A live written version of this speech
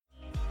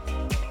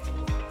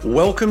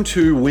Welcome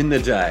to Win the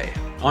Day.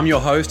 I'm your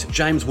host,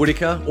 James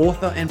Whitaker,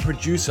 author and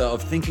producer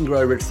of Think and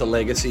Grow Rich: The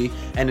Legacy,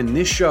 and in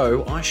this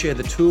show, I share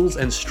the tools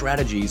and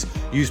strategies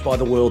used by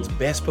the world's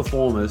best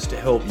performers to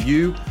help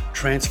you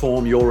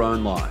transform your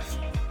own life.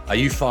 Are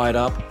you fired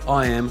up?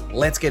 I am.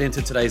 Let's get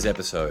into today's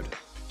episode.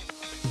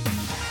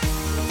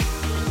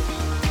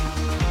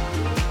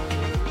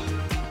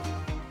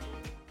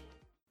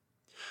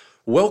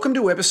 Welcome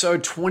to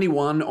episode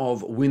 21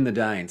 of Win the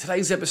Day. And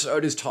today's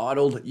episode is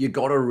titled, You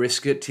Gotta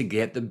Risk It to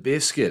Get the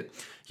Biscuit.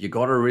 You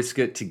gotta risk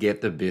it to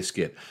get the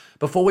biscuit.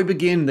 Before we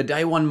begin, the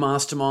Day One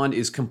Mastermind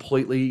is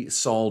completely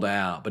sold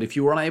out. But if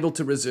you were unable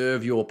to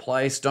reserve your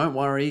place, don't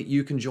worry,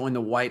 you can join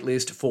the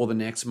waitlist for the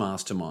next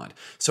mastermind.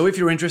 So if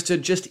you're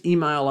interested, just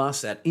email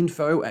us at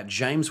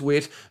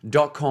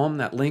info@jameswhit.com.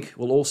 That link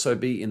will also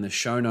be in the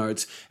show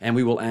notes, and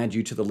we will add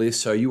you to the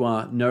list so you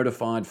are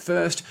notified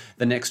first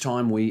the next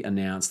time we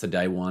announce the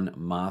Day One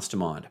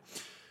Mastermind.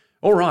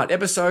 All right,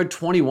 episode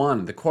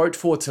 21. The quote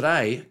for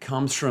today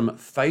comes from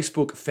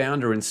Facebook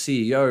founder and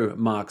CEO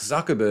Mark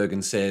Zuckerberg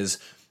and says,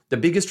 "The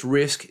biggest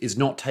risk is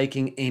not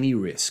taking any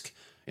risk.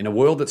 In a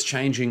world that's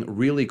changing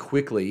really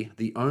quickly,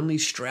 the only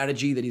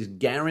strategy that is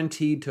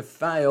guaranteed to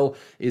fail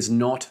is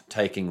not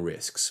taking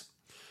risks."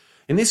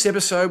 In this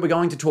episode, we're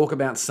going to talk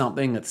about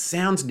something that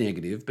sounds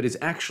negative, but is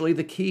actually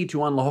the key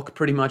to unlock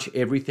pretty much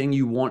everything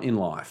you want in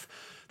life.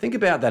 Think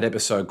about that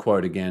episode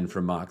quote again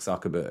from Mark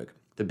Zuckerberg.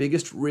 The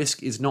biggest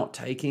risk is not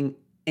taking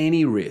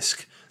any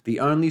risk. The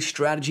only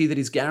strategy that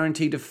is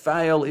guaranteed to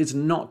fail is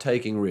not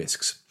taking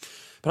risks.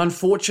 But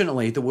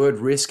unfortunately, the word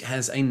risk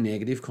has a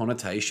negative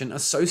connotation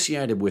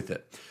associated with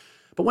it.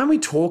 But when we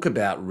talk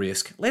about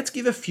risk, let's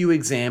give a few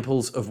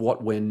examples of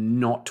what we're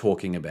not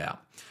talking about.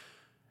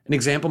 An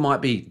example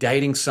might be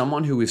dating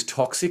someone who is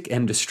toxic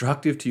and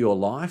destructive to your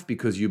life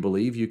because you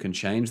believe you can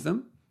change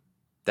them.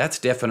 That's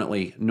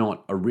definitely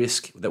not a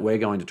risk that we're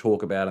going to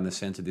talk about in the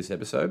sense of this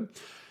episode.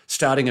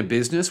 Starting a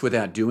business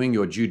without doing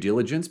your due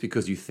diligence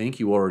because you think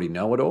you already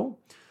know it all.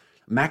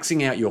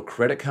 Maxing out your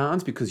credit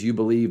cards because you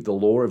believe the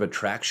law of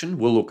attraction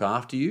will look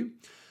after you.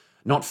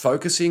 Not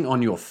focusing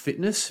on your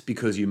fitness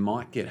because you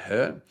might get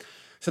hurt.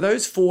 So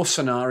those four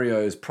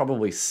scenarios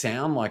probably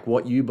sound like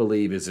what you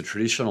believe is a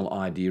traditional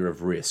idea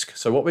of risk.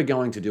 So what we're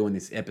going to do in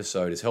this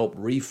episode is help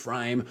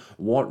reframe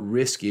what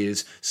risk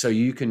is so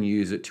you can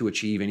use it to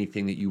achieve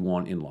anything that you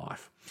want in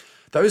life.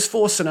 Those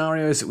four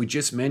scenarios that we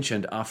just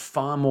mentioned are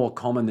far more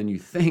common than you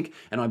think,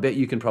 and I bet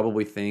you can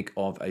probably think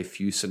of a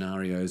few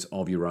scenarios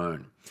of your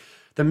own.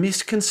 The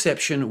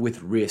misconception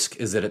with risk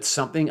is that it's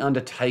something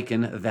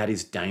undertaken that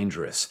is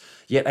dangerous.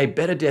 Yet a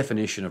better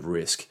definition of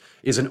risk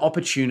is an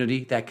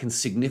opportunity that can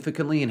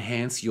significantly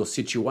enhance your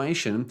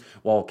situation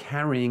while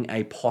carrying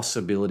a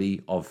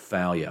possibility of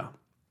failure.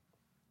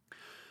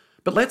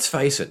 But let's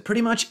face it,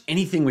 pretty much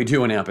anything we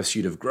do in our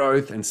pursuit of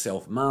growth and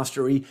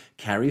self-mastery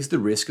carries the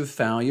risk of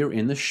failure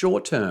in the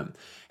short term.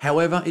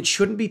 However, it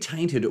shouldn't be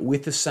tainted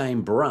with the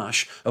same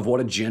brush of what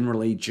are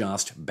generally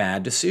just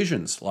bad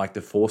decisions, like the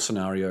four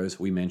scenarios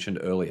we mentioned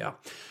earlier.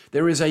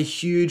 There is a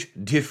huge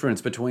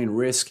difference between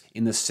risk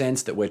in the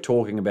sense that we're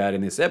talking about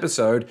in this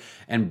episode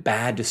and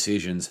bad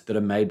decisions that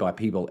are made by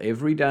people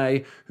every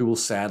day who will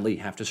sadly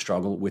have to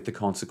struggle with the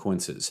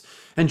consequences.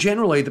 And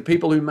generally, the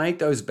people who make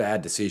those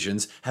bad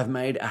decisions have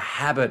made a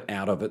habit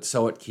out of it,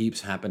 so it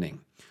keeps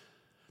happening.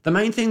 The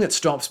main thing that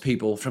stops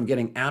people from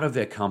getting out of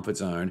their comfort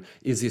zone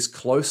is this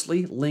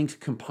closely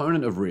linked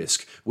component of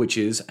risk, which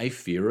is a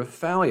fear of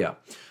failure.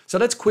 So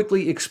let's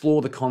quickly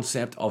explore the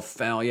concept of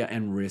failure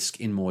and risk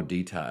in more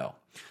detail.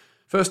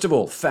 First of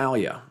all,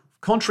 failure.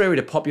 Contrary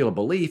to popular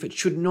belief, it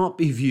should not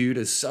be viewed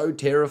as so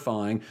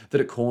terrifying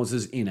that it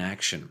causes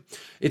inaction.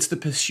 It's the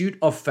pursuit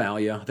of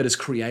failure that has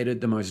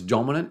created the most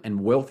dominant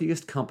and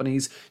wealthiest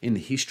companies in the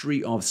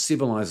history of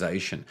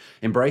civilization,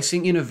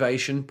 embracing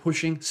innovation,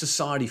 pushing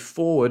society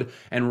forward,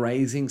 and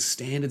raising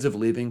standards of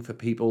living for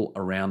people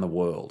around the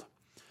world.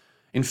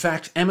 In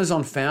fact,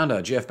 Amazon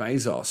founder Jeff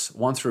Bezos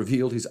once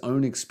revealed his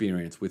own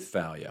experience with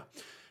failure.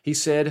 He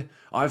said,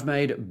 "I've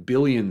made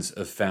billions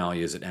of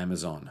failures at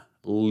Amazon."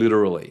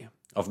 Literally.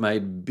 I've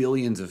made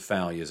billions of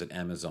failures at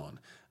Amazon.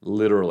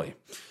 Literally.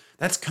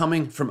 That's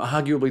coming from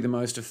arguably the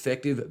most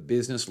effective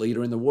business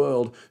leader in the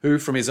world who,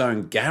 from his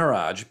own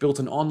garage, built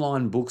an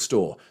online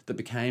bookstore that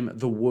became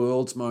the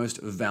world's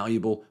most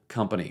valuable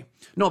company.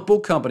 Not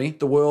book company,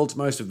 the world's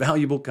most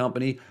valuable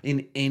company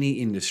in any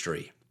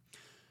industry.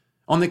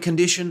 On the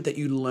condition that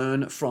you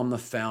learn from the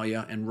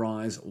failure and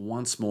rise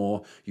once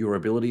more, your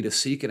ability to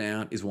seek it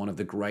out is one of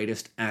the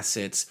greatest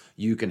assets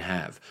you can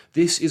have.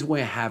 This is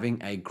where having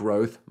a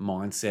growth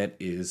mindset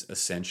is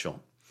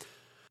essential.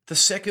 The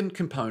second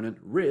component,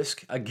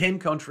 risk, again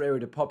contrary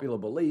to popular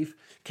belief,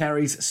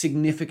 carries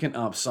significant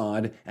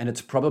upside and its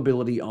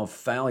probability of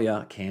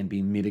failure can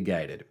be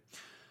mitigated.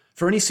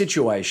 For any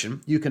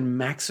situation, you can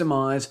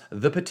maximize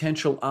the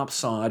potential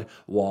upside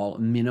while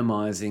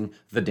minimizing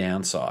the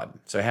downside.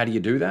 So, how do you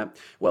do that?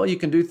 Well, you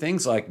can do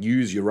things like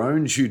use your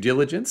own due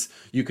diligence.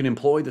 You can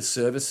employ the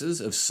services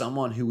of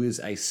someone who is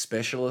a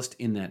specialist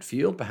in that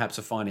field, perhaps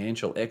a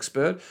financial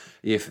expert,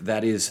 if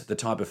that is the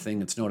type of thing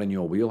that's not in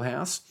your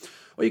wheelhouse.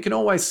 Or you can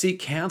always seek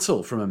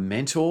counsel from a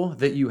mentor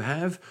that you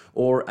have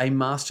or a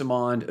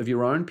mastermind of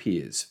your own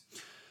peers.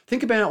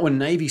 Think about when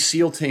Navy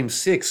SEAL Team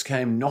 6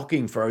 came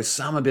knocking for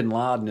Osama bin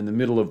Laden in the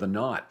middle of the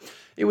night.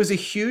 It was a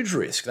huge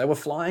risk. They were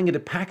flying into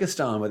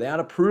Pakistan without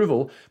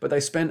approval, but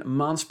they spent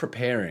months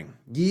preparing.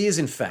 Years,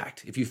 in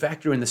fact, if you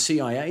factor in the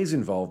CIA's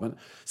involvement,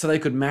 so they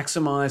could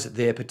maximize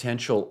their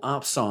potential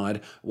upside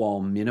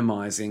while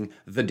minimizing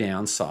the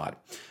downside.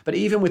 But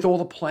even with all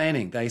the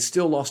planning, they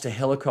still lost a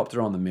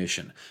helicopter on the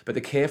mission. But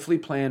the carefully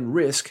planned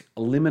risk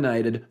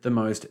eliminated the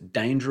most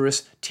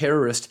dangerous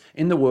terrorist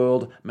in the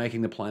world,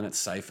 making the planet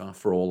safer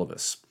for all of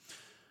us.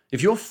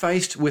 If you're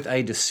faced with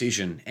a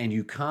decision and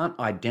you can't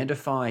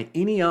identify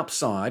any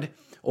upside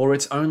or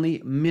it's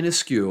only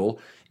minuscule,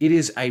 it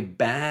is a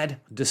bad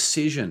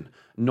decision,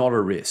 not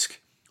a risk.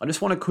 I just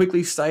want to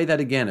quickly say that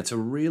again. It's a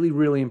really,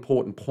 really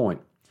important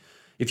point.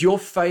 If you're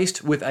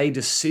faced with a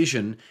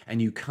decision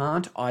and you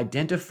can't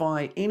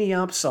identify any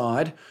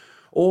upside,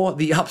 or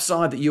the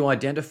upside that you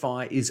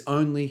identify is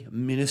only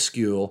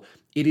minuscule,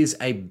 it is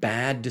a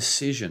bad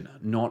decision,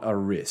 not a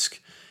risk.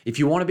 If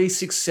you want to be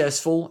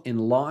successful in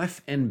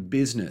life and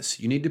business,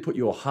 you need to put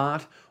your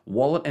heart,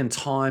 wallet, and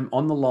time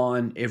on the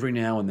line every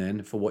now and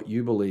then for what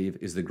you believe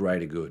is the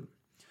greater good.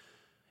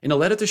 In a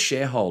letter to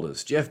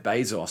shareholders, Jeff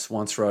Bezos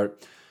once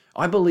wrote,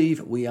 "I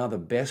believe we are the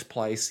best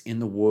place in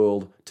the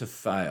world to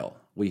fail.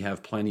 We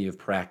have plenty of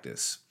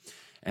practice."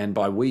 And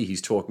by we,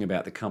 he's talking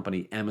about the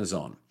company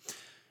Amazon.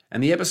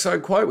 And the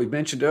episode quote we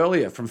mentioned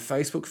earlier from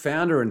Facebook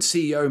founder and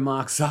CEO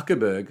Mark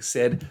Zuckerberg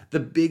said,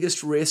 "The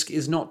biggest risk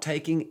is not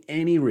taking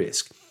any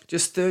risk."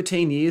 Just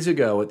 13 years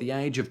ago, at the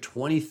age of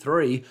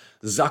 23,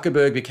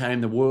 Zuckerberg became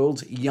the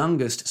world's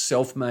youngest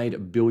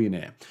self-made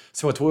billionaire.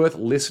 So it's worth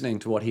listening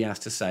to what he has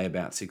to say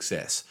about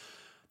success.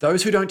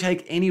 Those who don't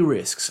take any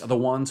risks are the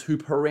ones who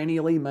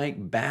perennially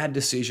make bad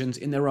decisions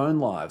in their own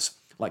lives,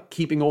 like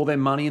keeping all their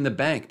money in the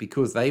bank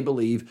because they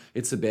believe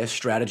it's the best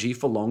strategy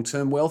for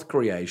long-term wealth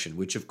creation,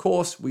 which of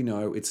course we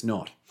know it's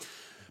not.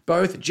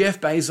 Both Jeff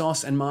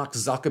Bezos and Mark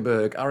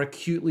Zuckerberg are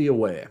acutely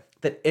aware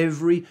that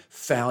every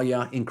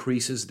failure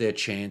increases their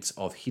chance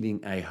of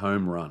hitting a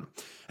home run,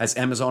 as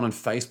Amazon and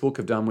Facebook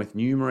have done with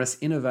numerous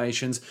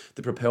innovations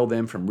that propel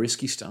them from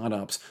risky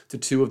startups to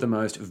two of the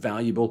most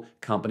valuable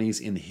companies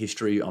in the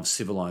history of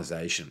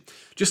civilization.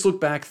 Just look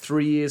back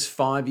 3 years,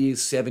 5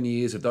 years, 7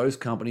 years of those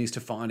companies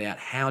to find out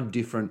how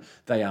different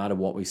they are to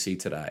what we see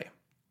today.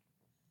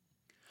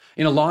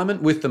 In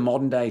alignment with the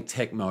modern-day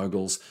tech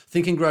moguls,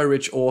 Think and Grow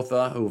Rich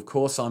author, who of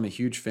course I'm a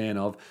huge fan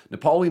of,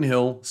 Napoleon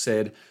Hill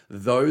said,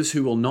 "Those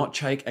who will not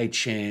take a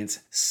chance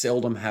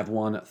seldom have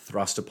one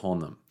thrust upon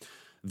them."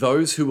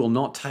 Those who will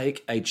not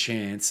take a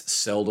chance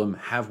seldom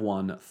have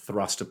one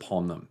thrust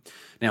upon them.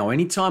 Now,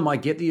 anytime I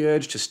get the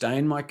urge to stay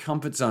in my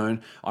comfort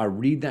zone, I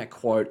read that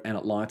quote and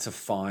it lights a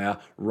fire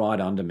right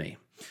under me.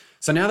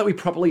 So now that we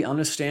properly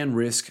understand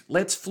risk,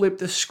 let's flip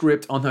the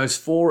script on those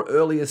 4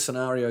 earlier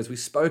scenarios we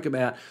spoke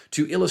about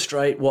to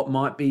illustrate what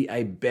might be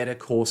a better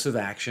course of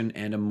action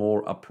and a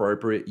more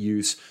appropriate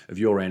use of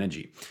your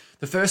energy.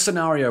 The first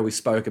scenario we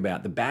spoke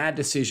about, the bad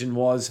decision,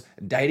 was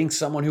dating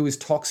someone who is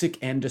toxic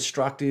and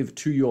destructive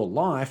to your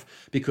life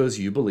because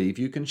you believe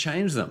you can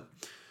change them.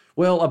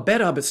 Well, a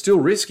better but still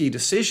risky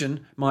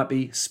decision might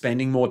be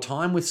spending more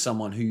time with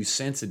someone who you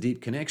sense a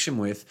deep connection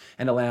with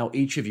and allow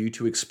each of you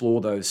to explore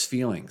those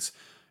feelings.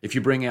 If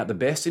you bring out the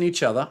best in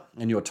each other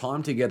and your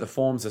time together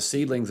forms the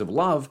seedlings of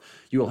love,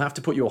 you will have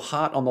to put your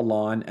heart on the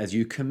line as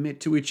you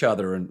commit to each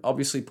other. And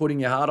obviously putting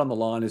your heart on the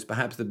line is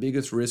perhaps the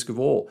biggest risk of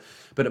all,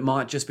 but it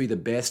might just be the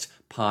best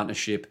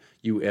partnership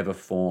you ever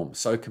form.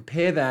 So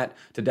compare that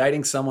to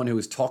dating someone who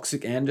is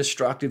toxic and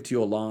destructive to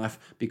your life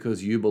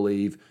because you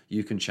believe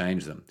you can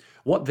change them.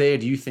 What there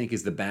do you think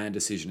is the bad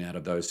decision out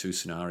of those 2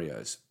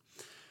 scenarios?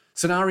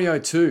 Scenario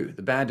 2,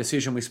 the bad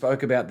decision we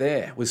spoke about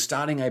there, was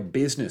starting a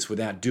business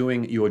without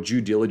doing your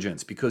due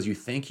diligence because you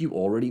think you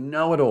already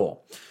know it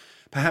all.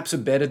 Perhaps a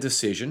better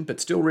decision, but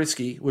still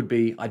risky, would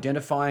be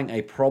identifying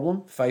a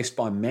problem faced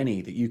by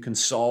many that you can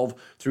solve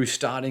through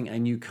starting a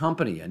new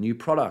company, a new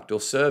product or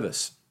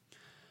service.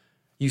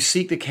 You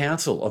seek the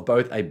counsel of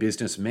both a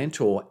business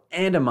mentor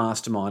and a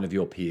mastermind of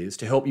your peers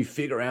to help you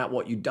figure out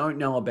what you don't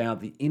know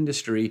about the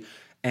industry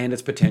and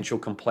its potential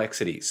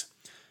complexities.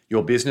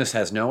 Your business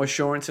has no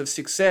assurance of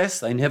success,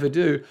 they never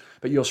do,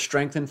 but you'll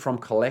strengthen from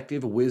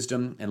collective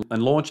wisdom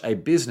and launch a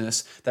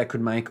business that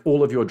could make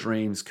all of your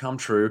dreams come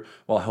true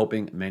while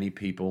helping many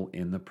people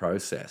in the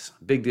process.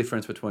 Big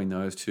difference between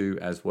those 2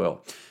 as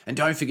well. And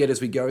don't forget, as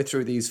we go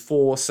through these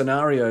 4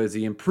 scenarios,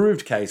 the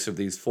improved case of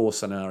these 4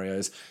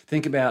 scenarios,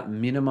 think about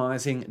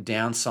minimizing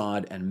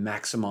downside and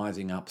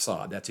maximizing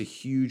upside. That's a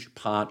huge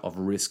part of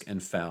risk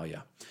and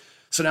failure.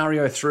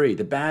 Scenario 3,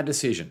 the bad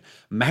decision,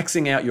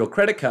 maxing out your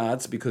credit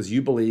cards because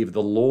you believe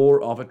the law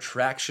of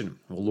attraction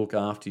will look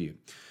after you.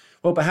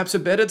 Well, perhaps a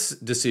better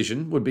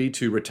decision would be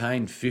to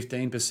retain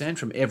 15%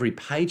 from every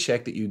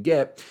paycheck that you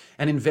get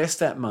and invest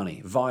that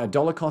money via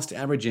dollar cost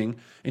averaging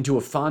into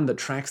a fund that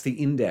tracks the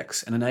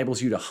index and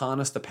enables you to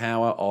harness the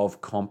power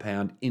of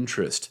compound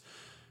interest.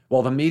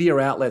 While the media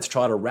outlets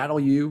try to rattle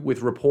you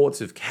with reports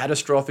of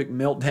catastrophic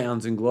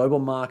meltdowns in global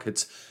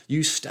markets,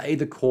 you stay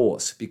the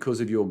course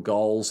because of your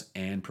goals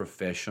and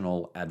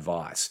professional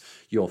advice.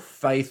 Your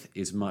faith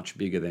is much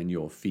bigger than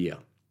your fear.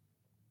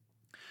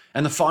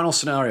 And the final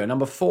scenario,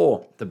 number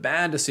 4, the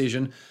bad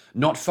decision,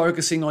 not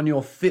focusing on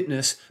your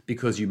fitness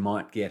because you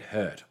might get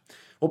hurt.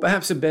 Or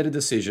perhaps a better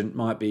decision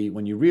might be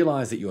when you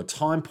realize that you're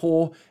time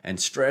poor and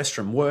stressed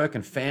from work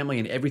and family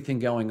and everything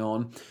going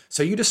on,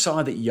 so you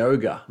decide that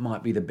yoga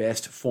might be the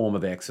best form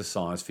of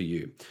exercise for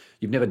you.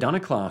 You've never done a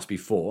class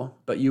before,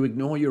 but you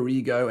ignore your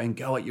ego and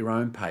go at your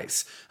own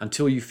pace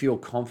until you feel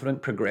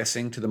confident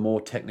progressing to the more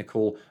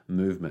technical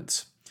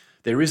movements.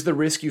 There is the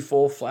risk you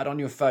fall flat on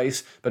your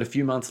face, but a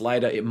few months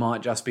later, it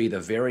might just be the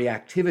very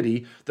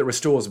activity that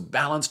restores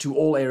balance to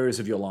all areas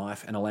of your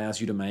life and allows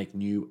you to make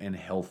new and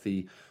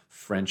healthy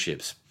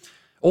friendships.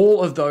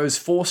 All of those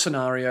 4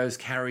 scenarios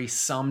carry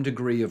some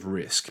degree of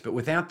risk, but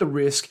without the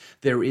risk,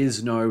 there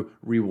is no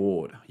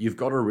reward. You've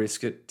got to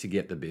risk it to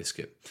get the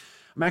biscuit.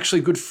 I'm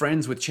actually good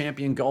friends with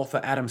champion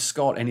golfer Adam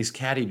Scott and his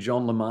caddy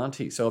John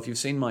Lamonti. So if you've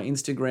seen my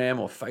Instagram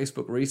or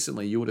Facebook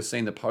recently, you would have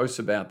seen the posts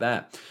about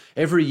that.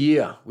 Every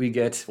year we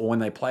get, or when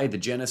they play the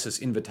Genesis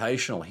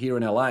Invitational here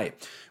in LA,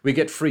 we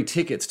get free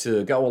tickets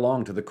to go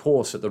along to the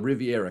course at the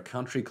Riviera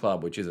Country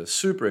Club, which is a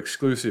super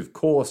exclusive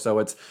course. So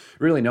it's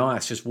really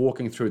nice just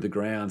walking through the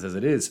grounds as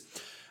it is.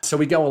 So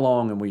we go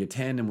along and we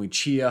attend and we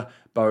cheer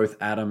both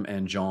Adam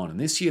and John. And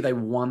this year they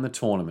won the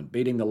tournament,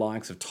 beating the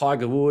likes of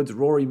Tiger Woods,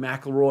 Rory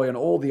McIlroy, and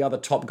all the other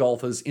top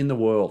golfers in the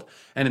world.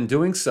 And in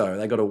doing so,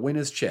 they got a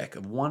winner's check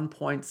of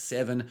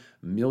 $1.7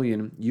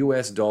 million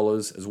US,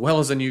 as well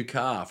as a new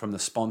car from the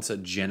sponsor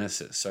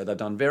Genesis. So they've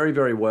done very,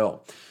 very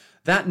well.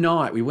 That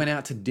night, we went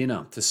out to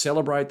dinner to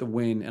celebrate the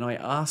win, and I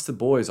asked the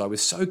boys, I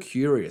was so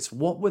curious,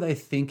 what were they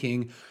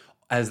thinking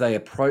as they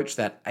approached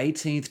that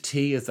 18th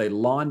tee, as they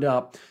lined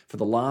up for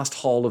the last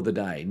hole of the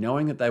day,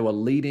 knowing that they were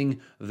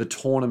leading the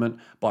tournament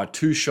by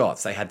 2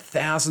 shots. They had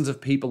thousands of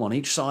people on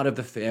each side of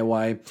the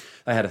fairway.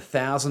 They had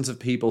thousands of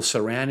people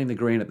surrounding the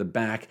green at the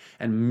back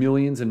and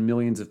millions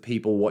of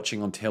people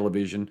watching on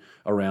television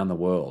around the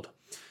world.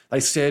 They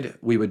said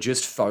we were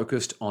just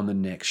focused on the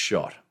next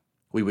shot.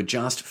 We were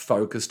just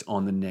focused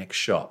on the next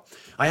shot.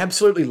 I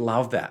absolutely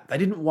love that. They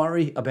didn't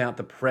worry about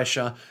the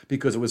pressure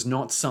because it was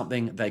not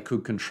something they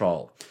could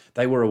control.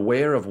 They were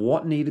aware of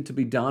what needed to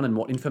be done and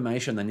what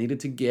information they needed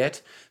to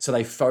get, so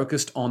they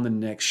focused on the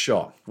next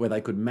shot, where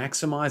they could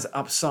maximize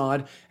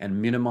upside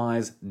and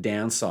minimize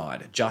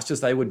downside, just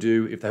as they would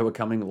do if they were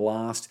coming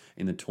last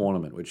in the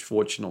tournament, which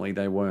fortunately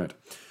they weren't.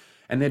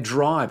 And their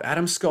drive,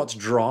 Adam Scott's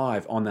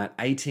drive on that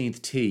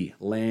 18th tee,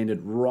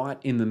 landed right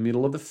in the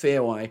middle of the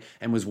fairway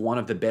and was one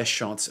of the best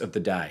shots of the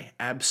day.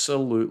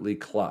 Absolutely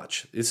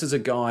clutch. This is a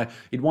guy,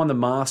 he'd won the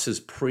Masters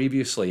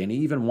previously and he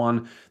even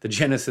won the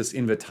Genesis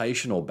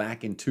Invitational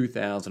back in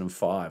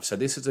 2005. So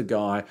this is a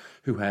guy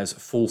who has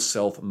full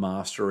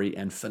self-mastery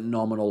and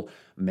phenomenal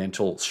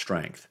mental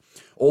strength.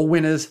 All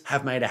winners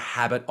have made a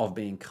habit of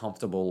being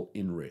comfortable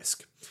in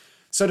risk.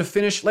 So to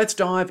finish, let's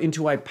dive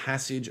into a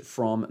passage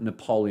from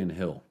Napoleon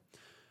Hill.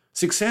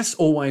 Success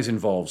always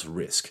involves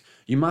risk.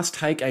 You must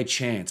take a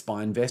chance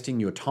by investing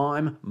your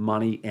time,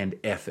 money, and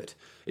effort.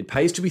 It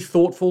pays to be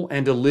thoughtful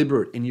and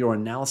deliberate in your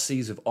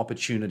analyses of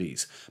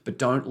opportunities, but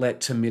don't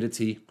let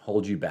timidity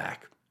hold you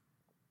back.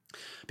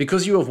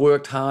 Because you have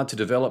worked hard to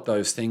develop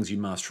those things you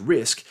must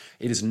risk,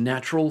 it is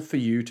natural for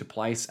you to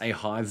place a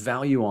high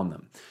value on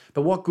them.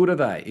 But what good are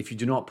they if you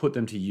do not put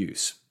them to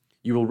use?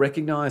 You will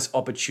recognize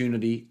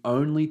opportunity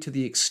only to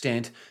the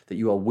extent that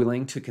you are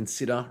willing to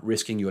consider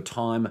risking your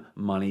time,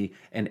 money,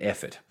 and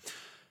effort.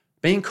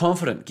 Being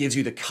confident gives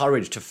you the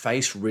courage to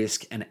face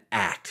risk and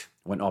act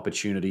when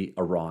opportunity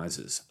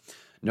arises.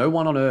 No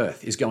one on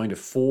earth is going to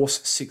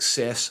force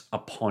success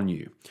upon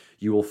you.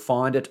 You will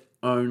find it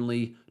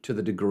only to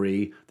the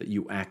degree that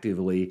you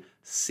actively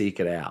seek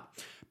it out.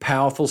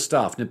 Powerful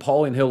stuff.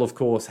 Napoleon Hill, of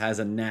course, has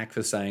a knack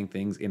for saying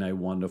things in a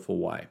wonderful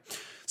way.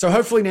 So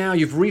hopefully now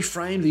you've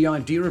reframed the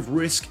idea of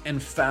risk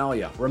and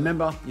failure.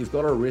 Remember, you've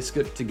got to risk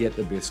it to get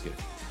the biscuit.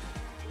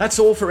 That's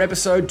all for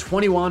episode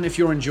 21. If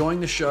you're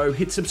enjoying the show,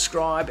 hit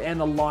subscribe and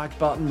the like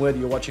button, whether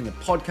you're watching the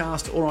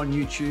podcast or on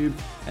YouTube.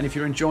 And if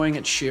you're enjoying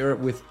it, share it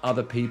with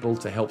other people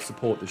to help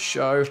support the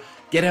show.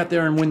 Get out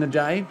there and win the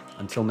day.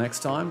 Until next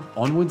time,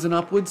 onwards and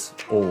upwards,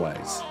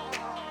 always.